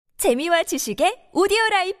재미와 지식의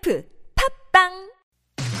오디오라이프 팝빵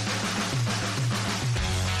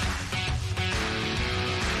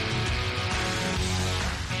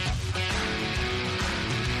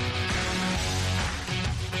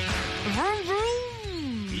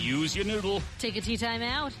Use your noodle Take a tea time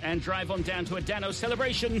out. and drive on down to a Dano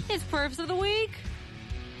celebration. It's Perfs of the Week.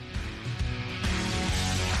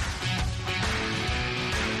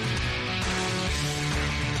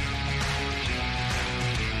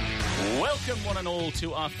 Welcome, one and all,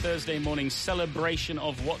 to our Thursday morning celebration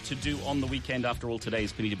of what to do on the weekend. After all, today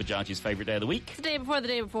is Panita Bajaj's favourite day of the week. It's the day before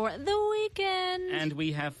the weekend. And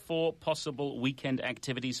we have 4 possible weekend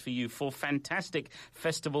activities for you, 4 fantastic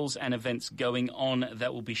festivals and events going on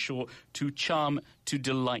that will be sure to charm, to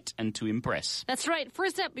delight, and to impress. That's right.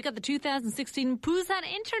 First up, we got the 2016 Busan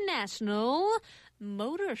International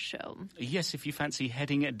Motor Show. Yes, if you fancy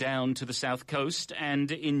heading down to the south coast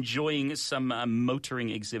and enjoying some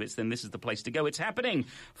motoring exhibits, then this is the place to go. It's happening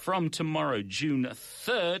from tomorrow, June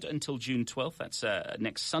 3rd, until June 12th. That's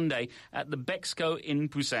next Sunday at the Expo in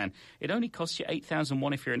Busan. It only costs you 8,000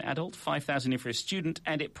 won if you're an adult, 5,000 if you're a student,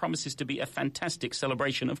 and it promises to be a fantastic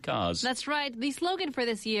celebration of cars. That's right. The slogan for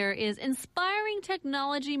this year is Inspiring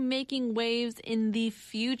Technology Making Waves in the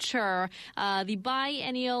Future. The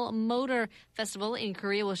Biennial Motor Festival in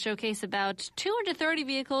Korea will showcase about 230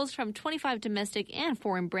 vehicles from 25 domestic and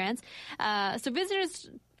foreign brands. So visitors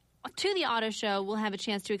to the auto show will have a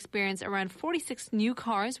chance to experience around 46 new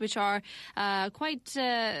cars, which are quite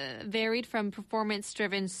varied, from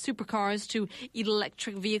performance-driven supercars to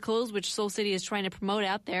electric vehicles, which Seoul City is trying to promote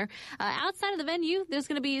out there. Outside of the venue, there's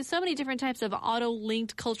going to be so many different types of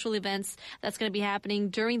auto-linked cultural events that's going to be happening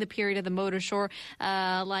during the period of the motor show,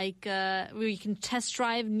 where you can test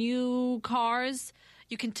drive new cars.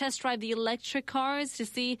 You can test drive the electric cars to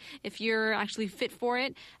see if you're actually fit for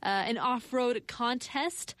it. An off-road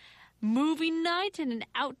contest, movie night, and an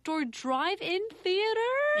outdoor drive-in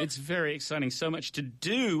theater. It's very exciting. So much to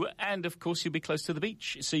do. And, of course, you'll be close to the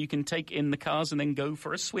beach, so you can take in the cars and then go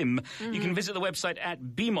for a swim. Mm-hmm. You can visit the website at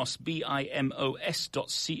bimos, bimos.co.kr,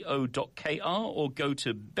 or go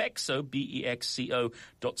to bexo,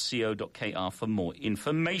 bexco.co.kr for more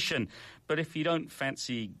information. But if you don't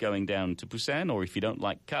fancy going down to Busan, or if you don't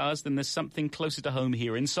like cars, then there's something closer to home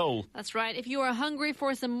here in Seoul. That's right. If you are hungry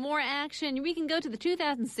for some more action, we can go to the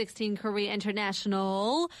 2016 Korea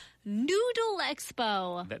International Noodle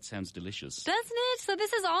Expo. That sounds delicious. Doesn't it? So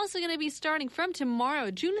this is also going to be starting from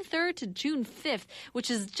tomorrow, June 3rd to June 5th,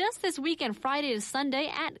 which is just this weekend, Friday to Sunday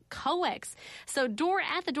at COEX. So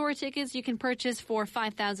at-the-door tickets you can purchase for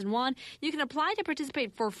 5,000 won. You can apply to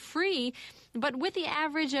participate for free, but with the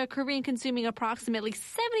average Korean consuming approximately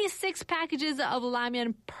 76 packages of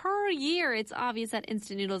ramyeon per year, it's obvious that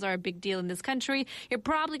instant noodles are a big deal in this country. You're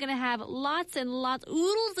probably going to have lots and lots,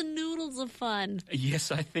 oodles and noodles of fun.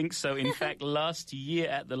 Yes, I think so. In fact, last year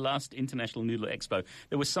at the last International Noodle Expo,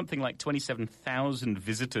 there was something like 27,000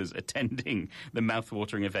 visitors attending the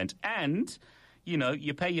mouth-watering event. And, you know,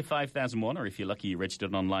 you pay your 5,000 won, or if you're lucky, you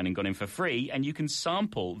registered online and got in for free, and you can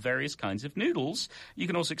sample various kinds of noodles. You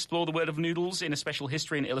can also explore the world of noodles in a special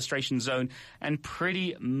history and illustration zone, and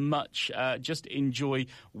pretty much just enjoy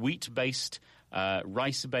wheat-based,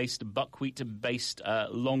 rice-based, buckwheat-based,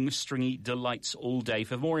 long, stringy delights all day.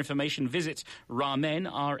 For more information, visit ramen,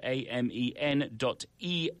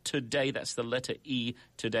 ramen.e today. That's the letter E,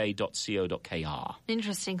 today.co.kr.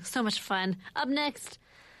 Interesting. So much fun. Up next,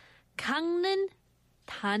 Gangneung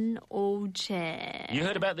Danoje. You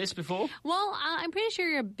heard about this before? Well, I'm pretty sure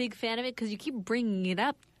you're a big fan of it because you keep bringing it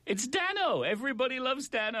up. It's Dano. Everybody loves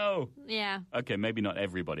Dano. Yeah. Okay, maybe not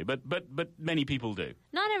everybody, but many people do.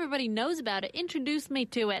 Not everybody knows about it. Introduce me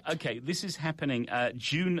to it. Okay, this is happening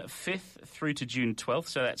June 5th through to June 12th,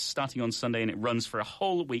 so that's starting on Sunday and it runs for a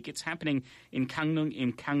whole week. It's happening in Gangneung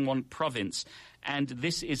in Gangwon province, and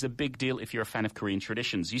this is a big deal if you're a fan of Korean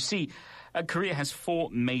traditions. You see, Korea has 4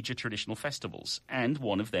 major traditional festivals, and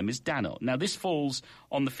one of them is Dano. Now, this falls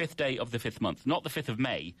on the 5th day of the 5th month, not the 5th of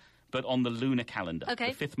May, but on the lunar calendar.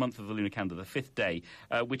 Okay. The 5th month of the lunar calendar, the 5th day,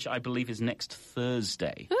 which I believe is next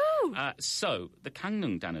Thursday. So the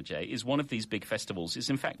Gangneung Danoje is one of these big festivals. It's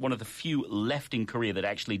in fact one of the few left in Korea that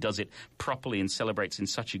actually does it properly and celebrates in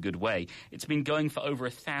such a good way. It's been going for over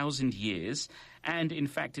 1,000 years, And in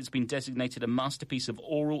fact, it's been designated a masterpiece of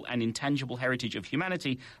oral and intangible heritage of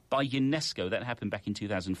humanity by UNESCO. That happened back in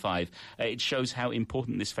 2005. It shows how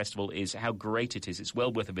important this festival is, how great it is. It's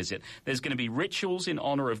well worth a visit. There's going to be rituals in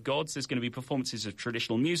honor of gods. There's going to be performances of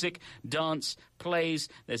traditional music, dance, plays.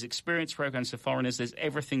 There's experience programs for foreigners. There's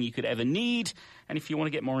everything you could ever need. And if you want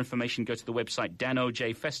to get more information, go to the website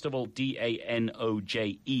Danoje Festival,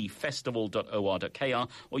 Danoje festival.or.kr,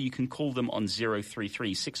 or you can call them on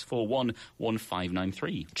 033 641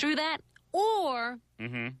 1593. True that. Or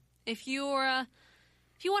if you want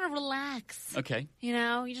to relax. Okay. You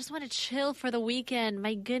know, you just want to chill for the weekend.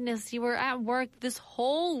 My goodness, you were at work this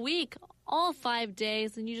whole week, all 5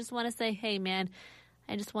 days, and you just want to say, hey, man,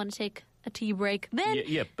 I just want to take a tea break. Then,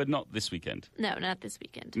 yeah, but not this weekend. No, not this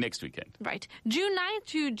weekend. Next weekend. Right. June 9th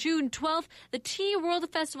to June 12th, the Tea World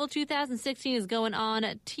Festival 2016 is going on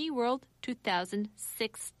at Tea World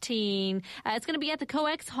 2016. It's going to be at the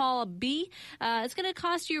COEX Hall B. It's going to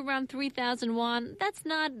cost you around 3,000 won. That's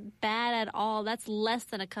not bad at all. That's less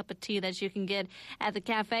than a cup of tea that you can get at the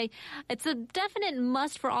cafe. It's a definite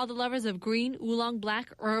must for all the lovers of green, oolong,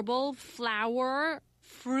 black, herbal, flower,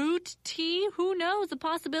 fruit tea. Who knows? The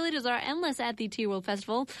possibilities are endless at the Tea World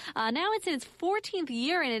Festival. Now it's in its 14th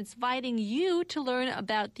year, and it's inviting you to learn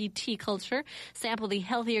about the tea culture, sample the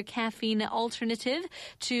healthier caffeine alternative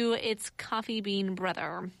to its coffee bean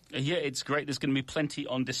brother. Yeah, it's great. There's going to be plenty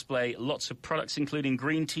on display. Lots of products, including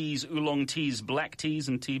green teas, oolong teas, black teas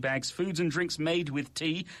and tea bags, foods and drinks made with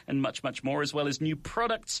tea, and much, much more, as well as new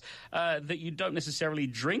products that you don't necessarily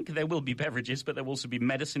drink. There will be beverages, but there will also be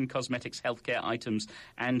medicine, cosmetics, healthcare items,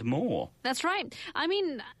 and more. That's right. I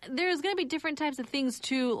mean, there's going to be different types of things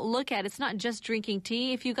to look at. It's not just drinking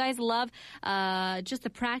tea. If you guys love just the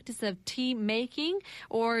practice of tea making,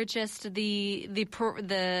 or just the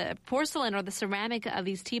porcelain or the ceramic of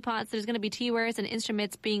these teapots, there's going to be teawares and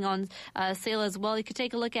instruments being on sale as well. You could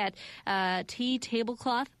take a look at tea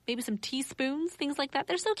tablecloth, maybe some teaspoons, things like that.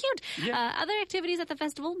 They're so cute. Yeah. Other activities at the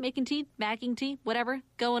festival, making tea, bagging tea, whatever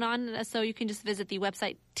going on. So you can just visit the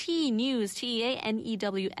website TEANEWS.com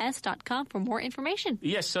for more information.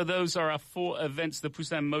 Yes, so those are our 4 events, the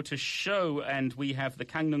Busan Motor Show, and we have the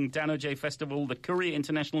Gangneung Danoje Festival, the Korea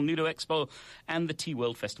International Noodle Expo, and the Tea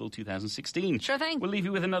World Festival 2016. Sure thing. We'll leave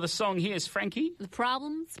you with another song. Here's Frankie. The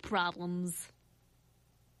Problems.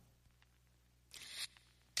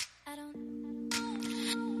 I don't